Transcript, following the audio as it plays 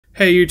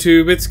Hey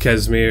YouTube, it's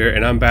Kesmir,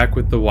 and I'm back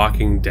with The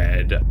Walking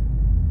Dead.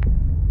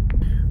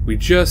 We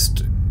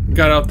just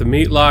got out the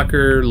meat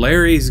locker,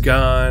 Larry's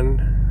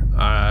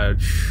gone.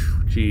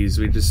 Geez,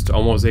 we just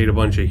almost ate a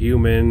bunch of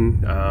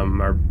human.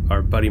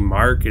 Our buddy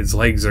Mark, his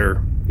legs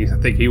are, I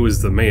think he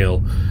was the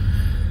male.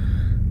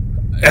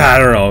 I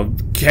don't know,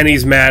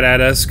 Kenny's mad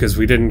at us because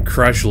we didn't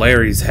crush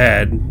Larry's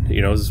head.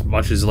 You know, as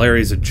much as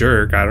Larry's a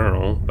jerk, I don't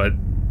know, but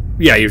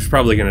yeah, he was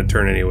probably going to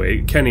turn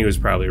anyway. Kenny was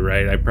probably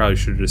right. I probably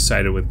should have just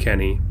sided with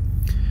Kenny.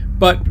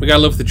 But we gotta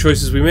live with the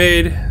choices we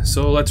made,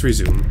 so let's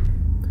resume.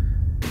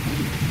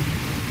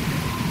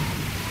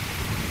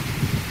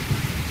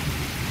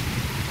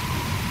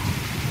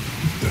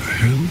 The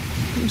hell?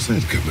 Where's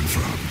that coming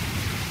from?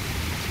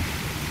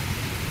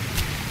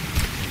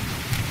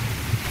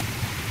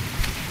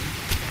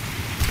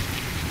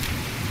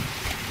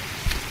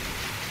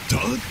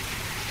 Doug?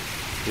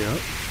 Yep.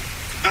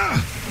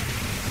 Ah!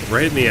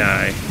 Right in the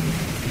eye.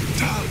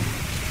 Doug!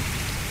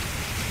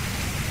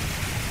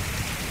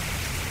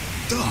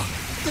 Doug,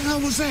 what the hell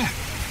was that?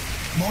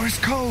 Morse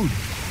code.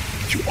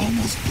 You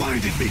almost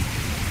blinded me.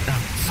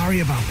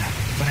 Sorry about that,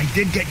 but I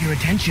did get your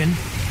attention.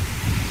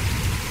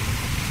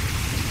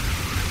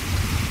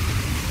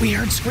 We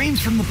heard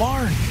screams from the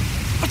barn.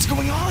 What's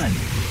going on?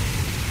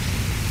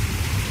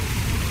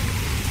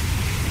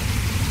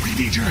 We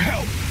need your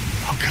help.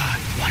 Oh God,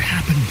 what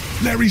happened?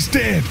 Larry's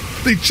dead.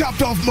 They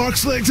chopped off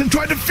Mark's legs and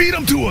tried to feed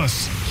him to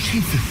us.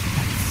 Jesus,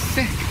 that's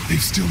sick.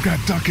 They've still got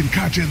Duck and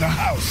Katja in the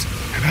house,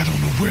 and I don't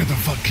know where the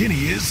fuck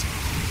Kenny is.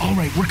 All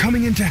right, we're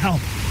coming in to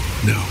help.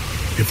 No,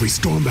 if we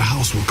storm the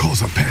house, we'll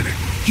cause a panic.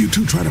 You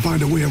two try to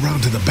find a way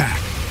around to the back.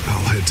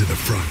 I'll head to the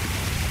front.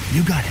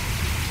 You got it.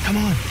 Come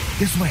on,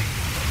 this way.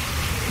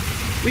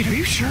 Wait, are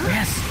you sure?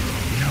 Yes.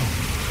 No.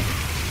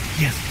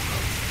 Yes.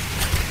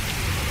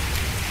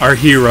 Our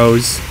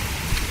heroes.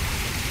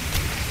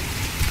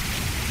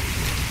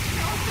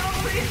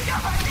 Please, no!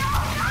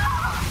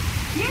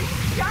 You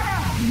shut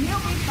up, and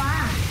you'll be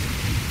fine.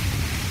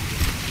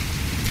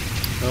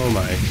 Oh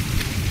my.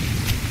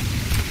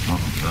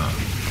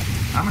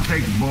 I'm gonna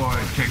take the boy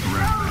and check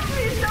around. Oh,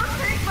 please don't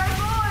take my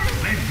boy.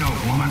 Let's go,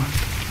 woman.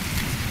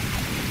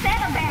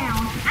 Settle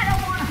down. I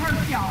don't want to hurt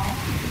y'all.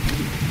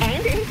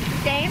 Andy?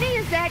 Danny,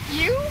 is that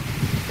you?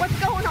 What's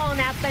going on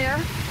out there?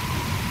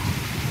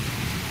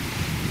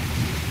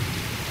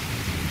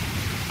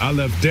 I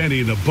left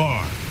Danny in the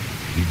bar.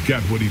 He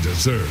got what he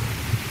deserved.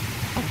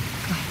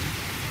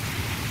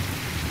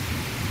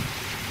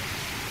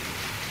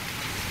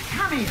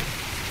 Come here.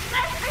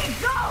 Let me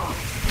go.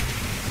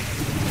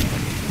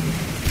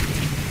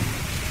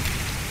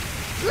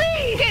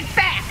 Lee, get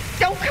back!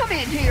 Don't come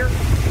in here.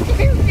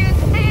 You just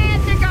had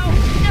to go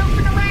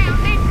snooping around,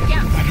 didn't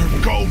you? Let her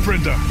go,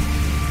 Brenda.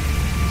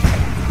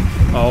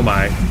 Oh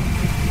my.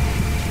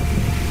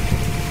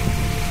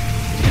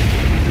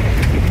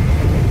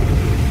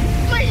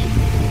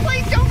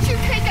 Please don't you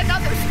take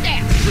another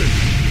step. Brenda,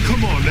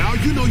 come on now.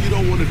 You know you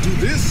don't want to do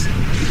this.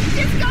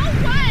 Just go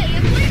away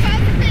and leave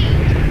us be.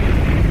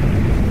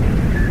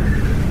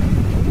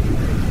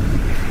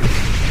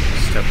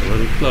 Step a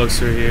little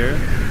closer here.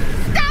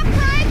 Stop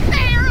right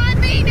there, I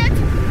mean it.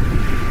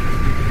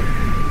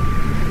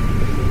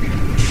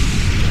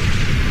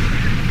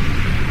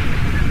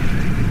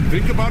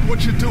 Think about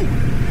what you're doing.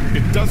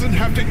 It doesn't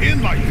have to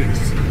end like this.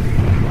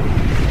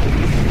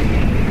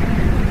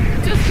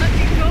 Just let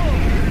me go.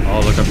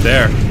 Oh, look up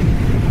there.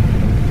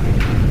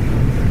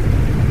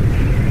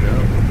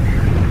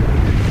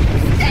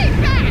 Stay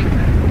back.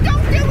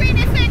 Don't do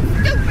anything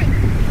stupid.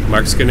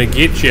 Mark's gonna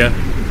get you.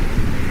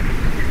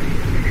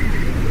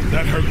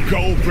 Let her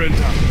go,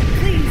 Brenda.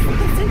 Please,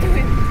 listen to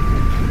him.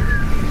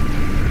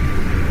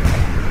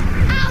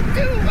 I'll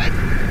do it.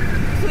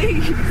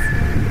 Please.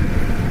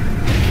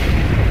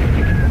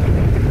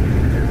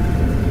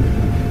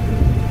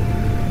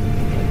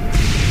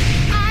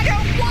 I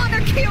don't want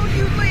to kill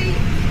you, Lee.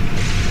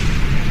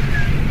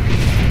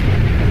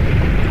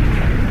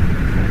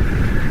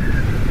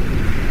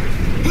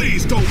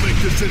 Please don't make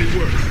this any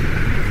worse.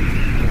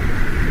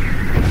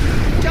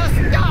 Just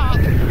stop.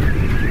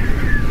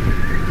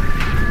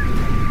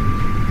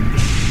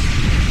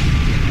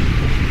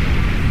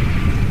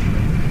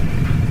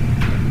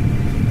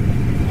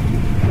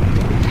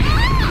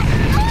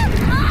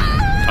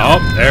 Oh,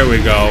 there we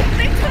go.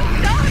 They took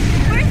Doug.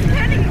 Where's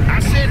Penny? I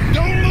said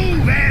don't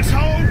move,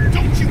 asshole.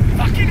 Don't you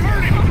fucking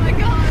hurt him. Oh my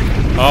God.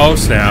 Oh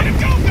snap.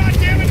 Go,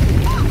 goddammit.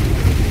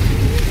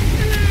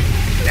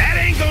 That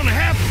ain't gonna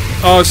happen.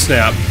 Oh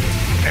snap.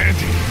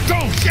 Andy,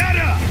 don't shut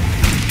up.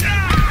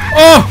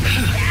 Oh!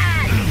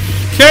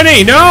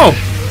 Kenny, no!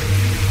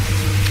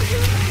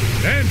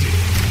 Andy,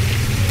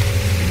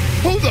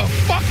 who the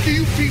fuck do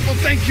you people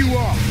think you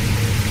are?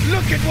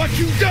 Look at what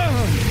you've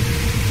done.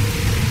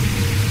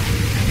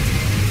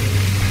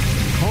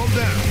 Calm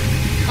down.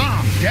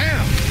 Calm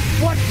down?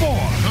 What for,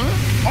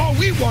 huh? All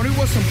we wanted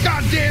was some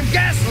goddamn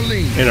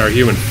gasoline. In our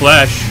human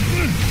flesh.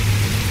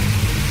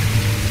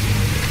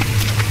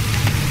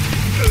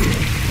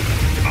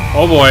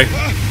 Oh boy.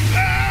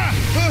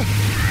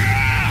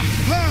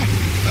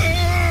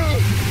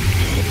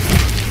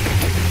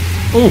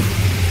 Ooh.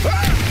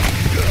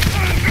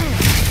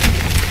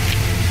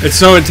 It's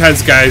so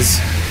intense, guys.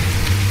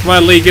 Come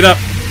on, Lee, get up.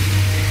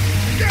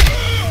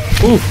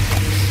 Ooh.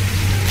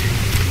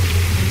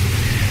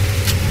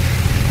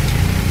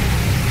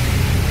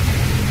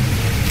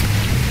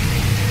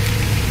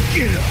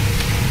 Get up.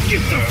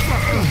 Get the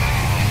fuck up.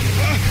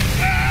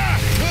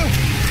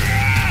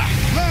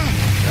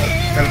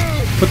 Gotta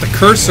put the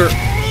cursor.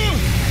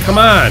 Come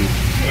on.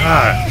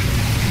 Ah.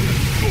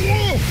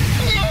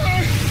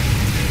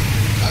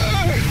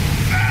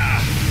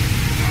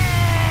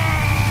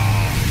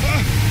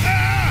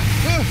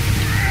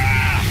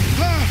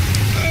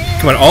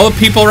 Come on, all the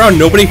people around,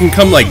 nobody can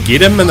come, like,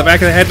 get him in the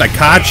back of the head, like,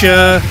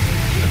 gotcha.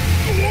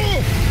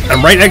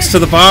 I'm right next to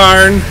the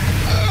barn.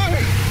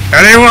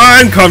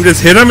 Anyone, come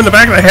just hit him in the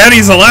back of the head,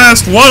 he's the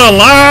last one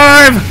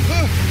alive!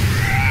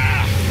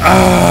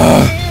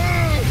 Ah,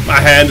 my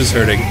hand is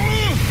hurting.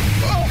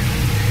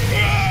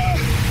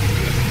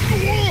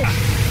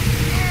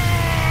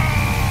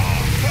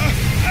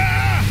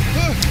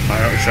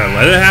 Should I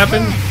let it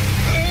happen?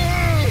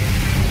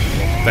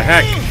 The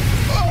heck?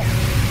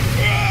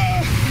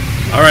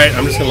 Alright,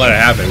 I'm just gonna let it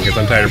happen because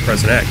I'm tired of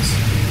pressing X.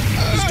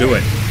 Just do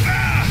it.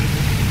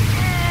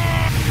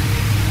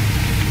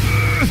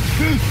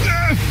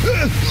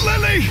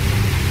 Lily!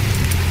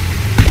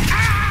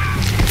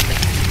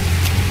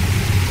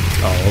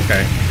 Oh,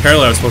 okay.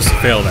 Apparently I was supposed to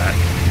fail that.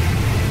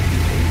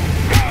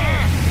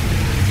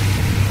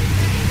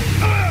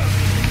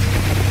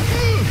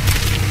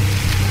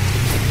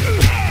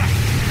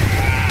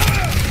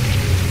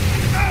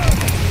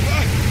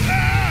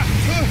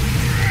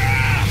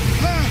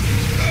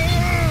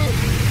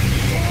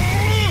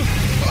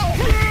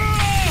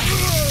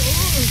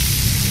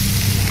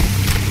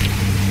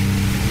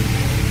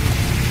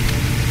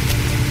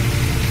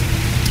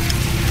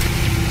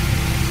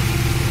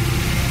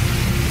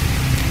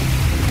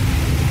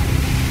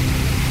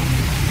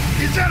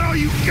 Is that all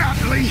you got,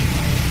 Lee?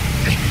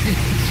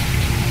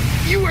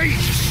 You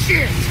ain't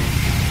shit!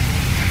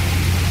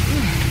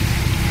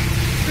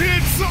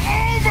 It's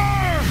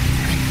over!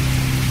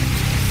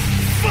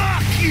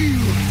 Fuck you!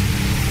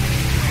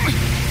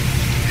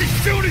 As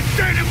soon as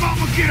Dad and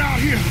Mama get out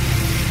here,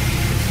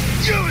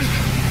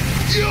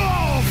 you're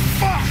all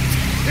fucked!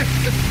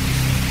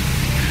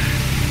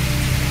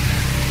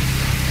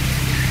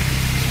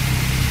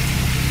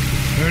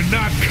 They're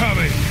not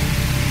coming.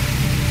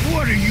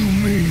 What do you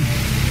mean?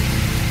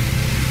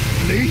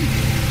 Lee?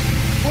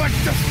 What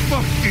the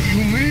fuck do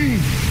you mean?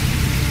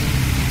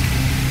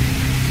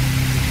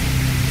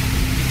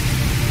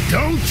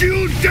 Don't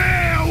you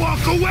dare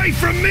walk away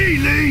from me,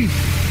 Lee!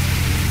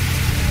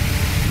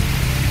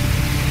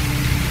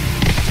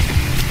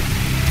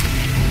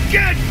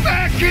 Get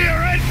back here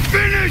and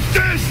finish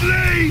this,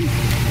 Lee!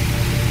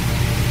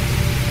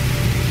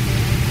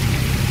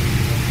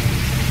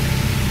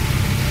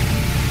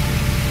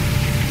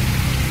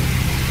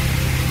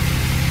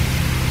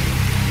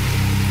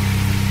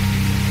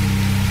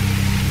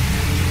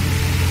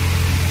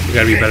 We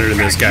gotta be better than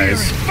this,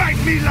 guys. Fight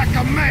me like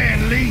a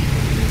man, Lee.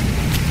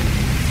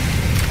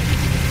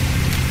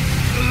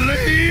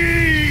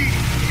 Lee.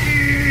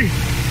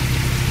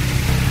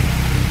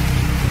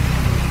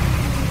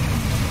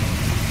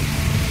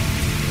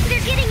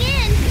 They're getting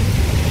in.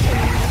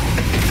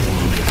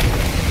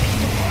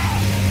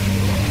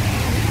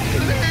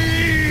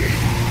 Lee.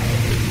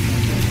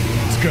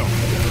 Let's go.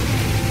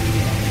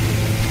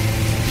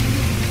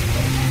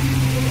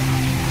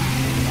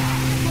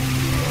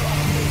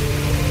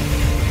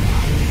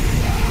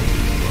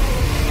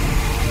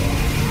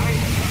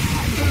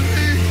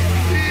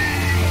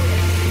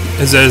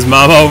 Is that his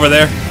mama over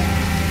there?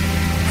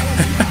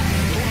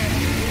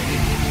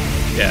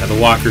 Yeah, the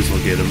walkers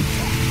will get him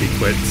if he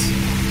quits.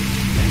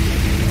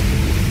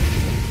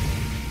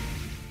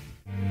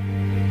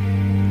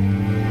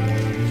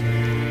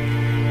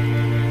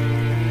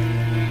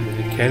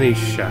 Kenny's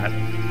shot.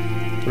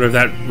 What if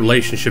that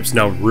relationship's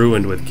now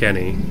ruined with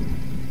Kenny?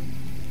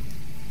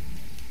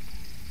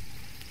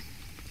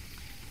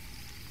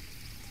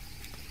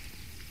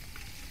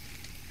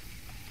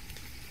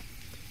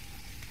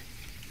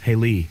 Hey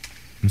Lee,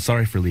 I'm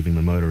sorry for leaving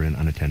the motor in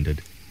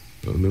unattended.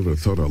 I never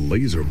thought a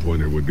laser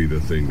pointer would be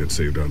the thing that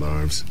saved our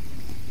lives.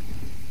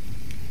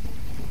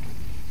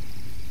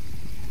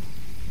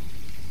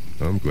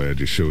 I'm glad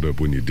you showed up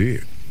when you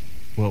did.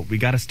 Well, we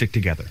gotta stick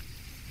together.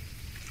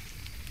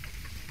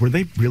 Were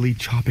they really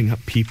chopping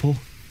up people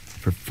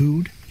for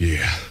food?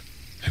 Yeah,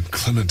 and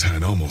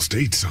Clementine almost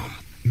ate some.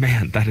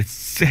 Man, that is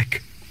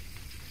sick.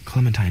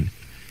 Clementine,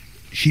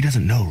 she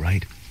doesn't know,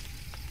 right?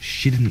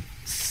 She didn't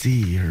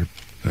see or...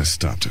 I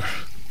stopped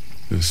her.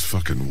 This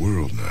fucking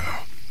world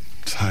now.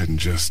 It's hiding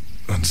just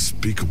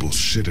unspeakable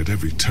shit at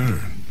every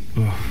turn.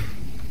 Ugh.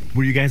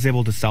 Were you guys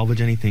able to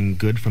salvage anything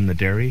good from the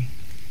dairy?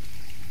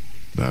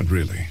 Not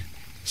really.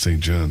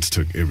 St. John's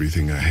took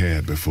everything I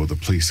had before the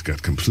place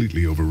got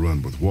completely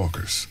overrun with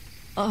walkers.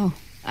 Oh,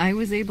 I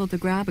was able to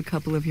grab a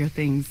couple of your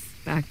things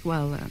back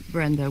while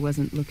Brenda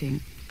wasn't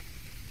looking.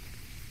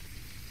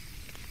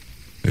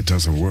 It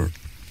doesn't work.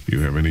 You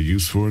have any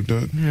use for it,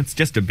 Doug? It's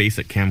just a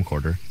basic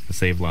camcorder. The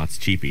save lot's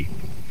cheapy.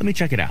 Let me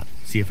check it out,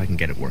 see if I can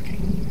get it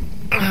working.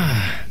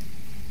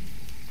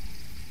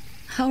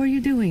 How are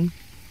you doing?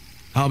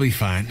 I'll be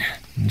fine.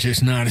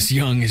 Just not as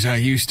young as I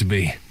used to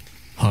be.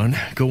 Hon,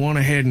 go on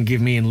ahead and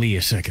give me and Lee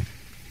a second.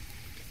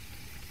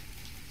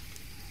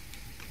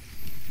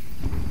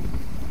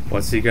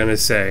 What's he gonna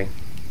say?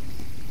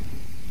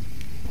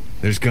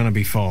 There's gonna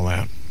be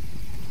fallout.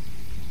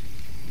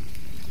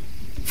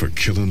 For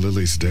killing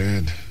Lily's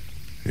dad?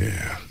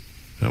 Yeah,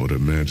 I would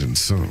imagine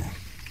so.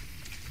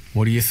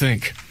 What do you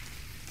think?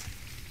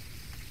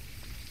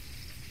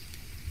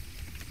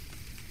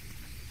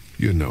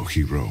 You're no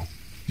hero.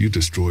 You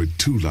destroyed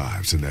 2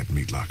 lives in that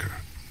meat locker.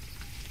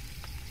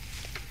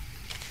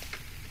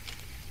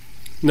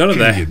 None of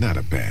that. You're not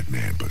a bad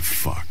man, but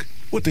fuck.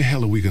 What the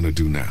hell are we gonna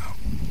do now?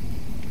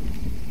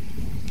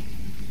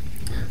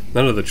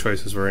 None of the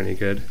choices were any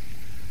good.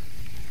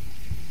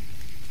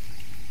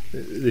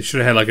 They should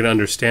have had like an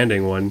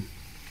understanding one.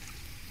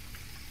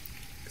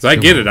 Because I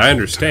get it, I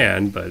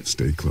understand, but...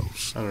 Stay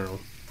close. I don't know.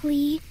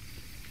 Lee,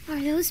 are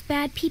those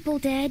bad people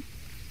dead?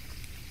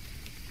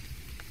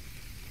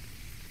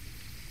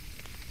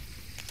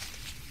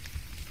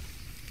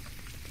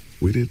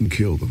 We didn't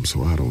kill them,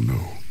 so I don't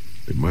know.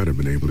 They might have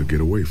been able to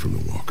get away from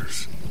the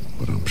walkers,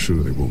 but I'm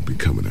sure they won't be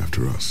coming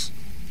after us.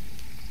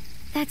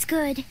 That's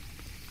good.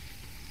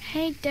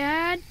 Hey,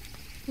 Dad,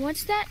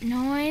 what's that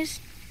noise?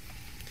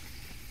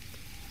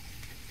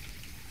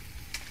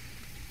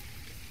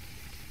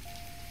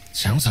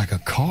 Sounds like a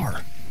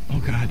car. Oh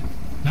God,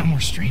 not more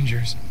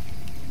strangers.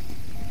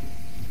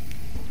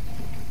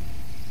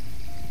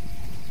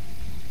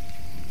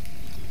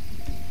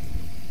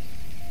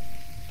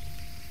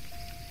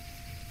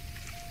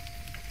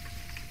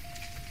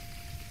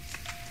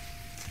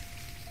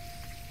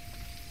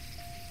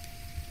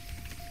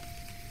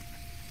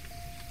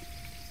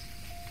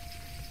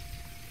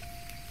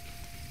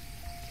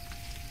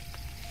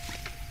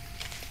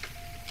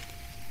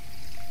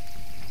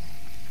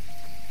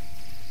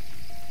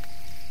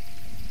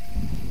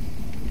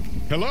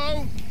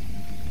 Hello?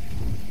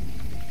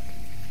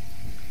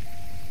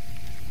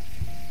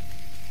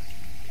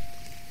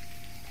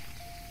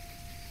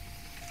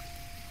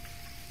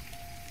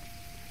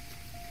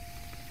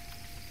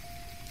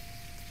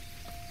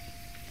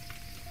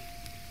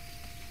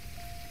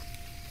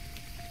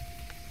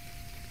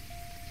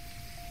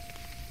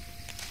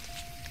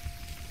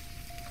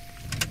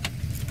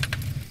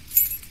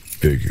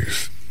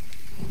 Figures.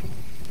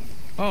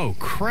 Oh,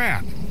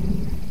 crap.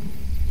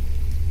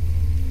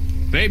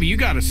 Baby, you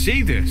gotta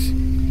see this.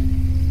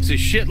 It's a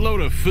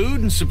shitload of food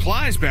and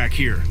supplies back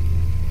here.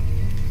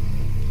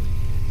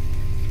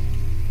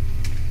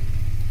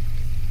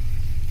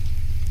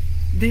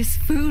 This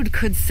food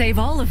could save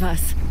all of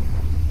us.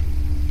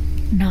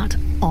 Not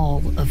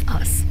all of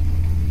us.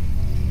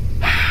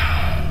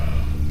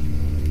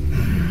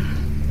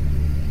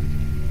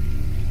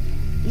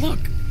 Look,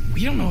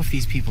 we don't know if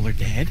these people are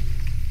dead.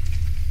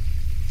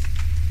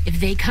 If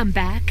they come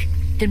back,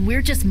 then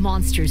we're just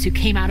monsters who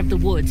came out of the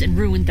woods and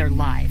ruined their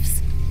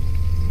lives.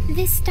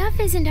 This stuff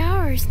isn't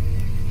ours.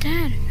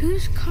 Dad,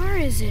 whose car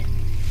is it?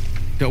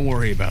 Don't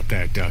worry about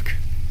that, Duck.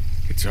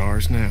 It's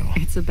ours now.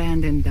 It's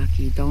abandoned,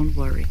 Ducky. Don't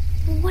worry.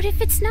 What if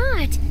it's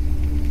not?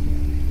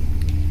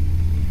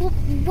 Well,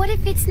 what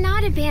if it's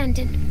not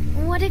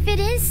abandoned? What if it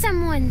is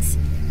someone's?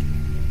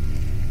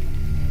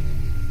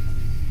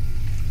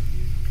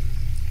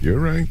 You're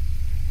right.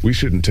 We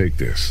shouldn't take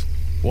this.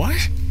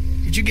 What?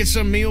 Did you get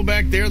some meal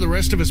back there the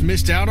rest of us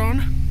missed out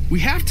on? We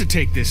have to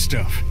take this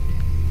stuff.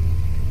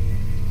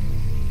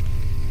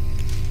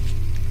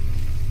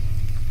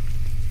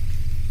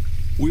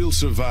 We'll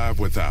survive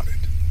without it.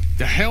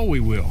 The hell we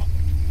will.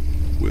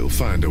 We'll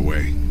find a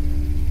way.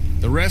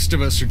 The rest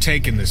of us are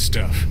taking this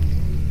stuff.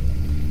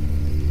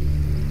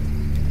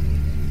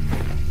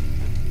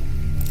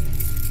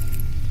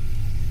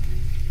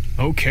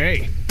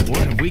 Okay,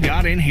 what have we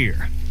got in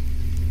here?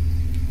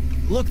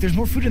 Look, there's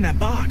more food in that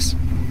box.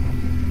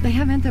 They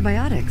have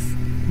antibiotics.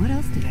 What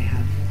else do they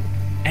have?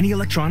 Any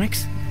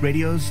electronics?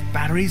 Radios?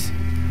 Batteries?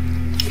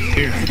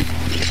 Here.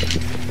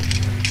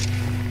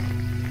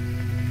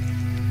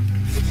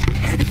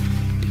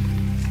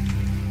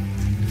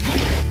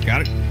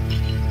 Got it?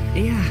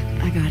 Yeah,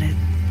 I got it.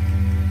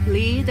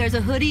 Lee, there's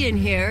a hoodie in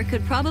here.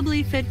 Could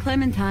probably fit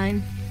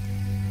Clementine.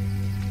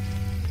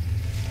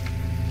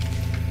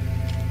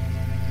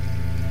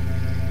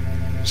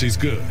 She's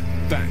good.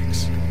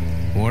 Thanks.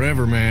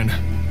 Whatever, man.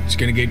 It's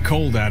gonna get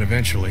cold out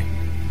eventually.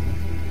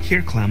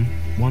 Here, Clem.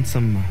 Want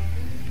some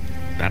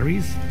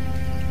batteries?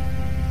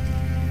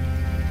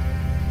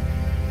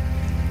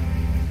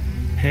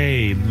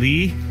 Hey,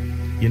 Lee.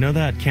 You know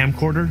that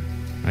camcorder?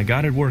 I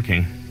got it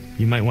working.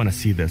 You might want to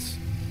see this.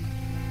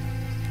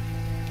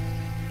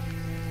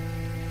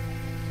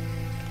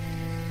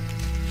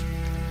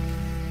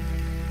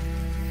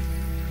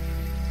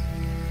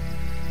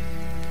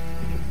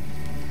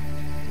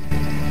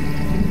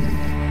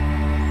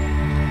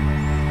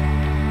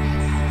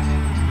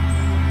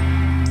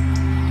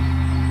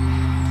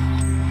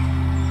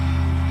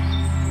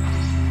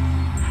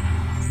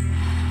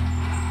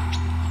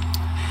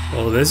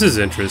 Oh, this is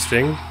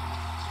interesting.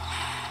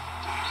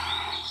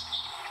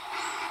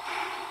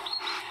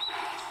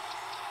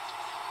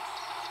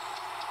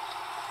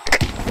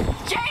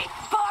 Jake,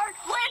 Bart,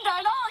 Linda,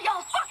 and all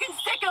y'all fucking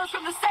sickos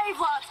from the save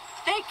lots.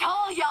 They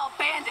call y'all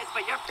bandits,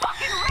 but you're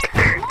fucking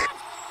racist ones.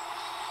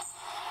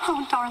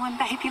 Oh, darling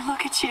baby,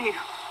 look at you.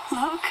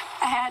 Look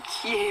at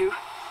you.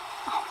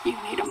 Oh, you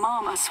need a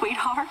mama,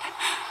 sweetheart.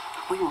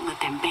 We won't let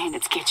them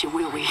bandits get you,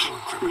 will we?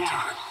 No.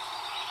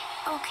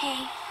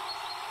 Okay.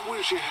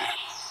 Where's your hat?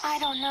 I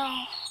don't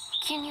know.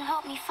 Can you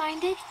help me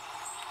find it?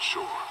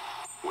 Sure.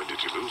 When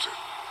did you lose it?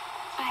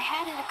 I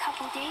had it a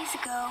couple days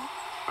ago.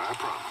 I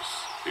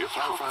promise. If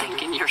I Y'all find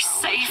thinking it, you're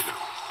I'll let safe? you know.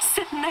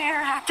 Sitting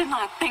there acting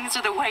like things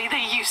are the way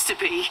they used to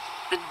be.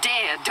 The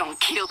dead don't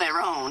kill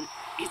their own.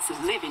 It's the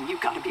living you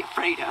gotta be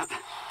afraid of.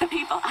 The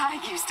people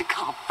I used to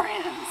call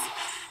friends.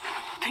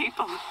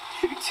 People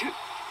who do...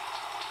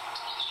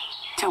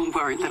 Don't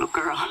worry, little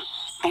girl.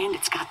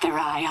 Bandits got their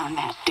eye on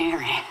that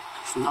dairy.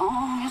 As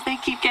long as they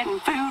keep getting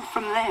food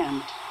from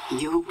them,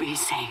 you'll be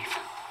safe.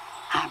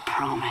 I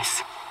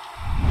promise.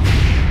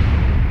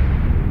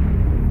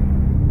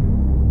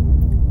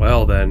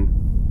 Well then.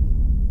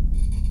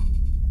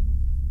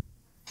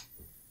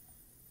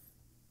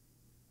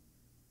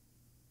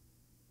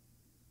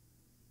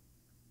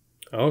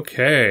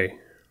 Okay.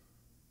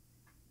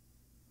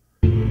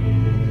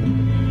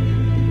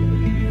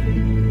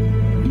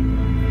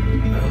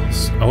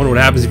 I wonder what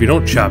happens if you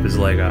don't chop his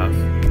leg off.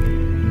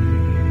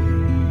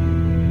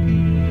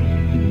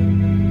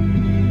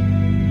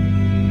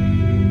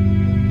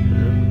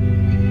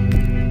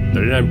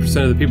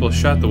 39% of the people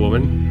shot the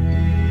woman.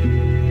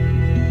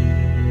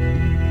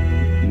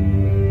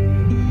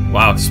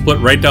 Wow, split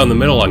right down the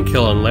middle on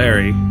killing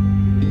Larry.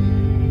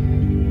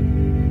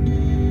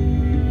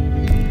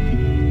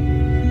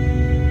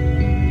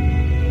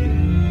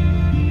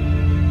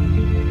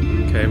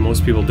 Okay,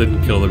 most people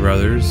didn't kill the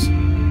brothers.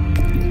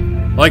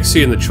 I like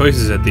seeing the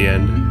choices at the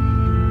end.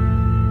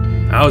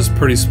 I was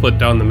pretty split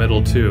down the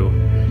middle too.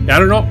 Yeah, I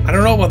don't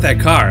know about that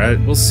car.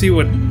 We'll see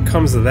what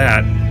comes of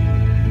that.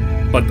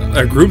 But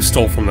a group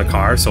stole from the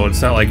car, so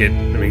it's not like it.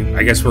 I mean,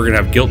 I guess we're gonna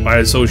have guilt by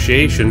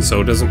association,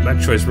 so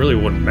that choice really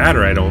wouldn't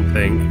matter, I don't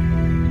think.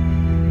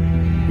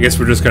 I guess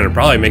we're just gonna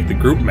probably make the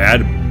group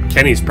mad.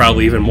 Kenny's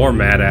probably even more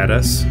mad at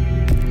us.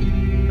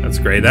 That's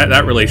great.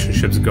 That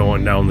relationship's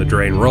going down the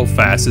drain real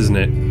fast, isn't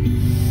it?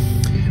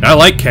 And I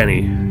like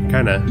Kenny.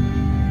 Kinda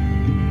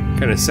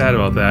sad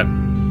about that.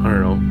 I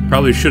don't know.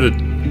 Probably should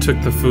have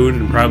took the food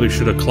and probably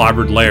should have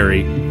clobbered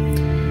Larry.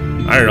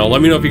 I don't know.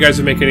 Let me know if you guys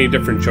would make any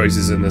different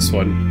choices in this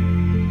one.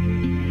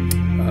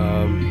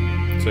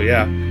 So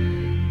yeah.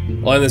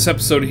 We'll end this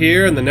episode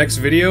here. In the next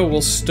video,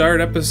 we'll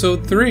start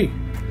episode 3.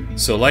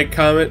 So like,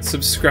 comment,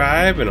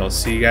 subscribe, and I'll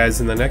see you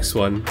guys in the next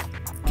one.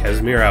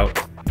 Casimir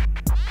out.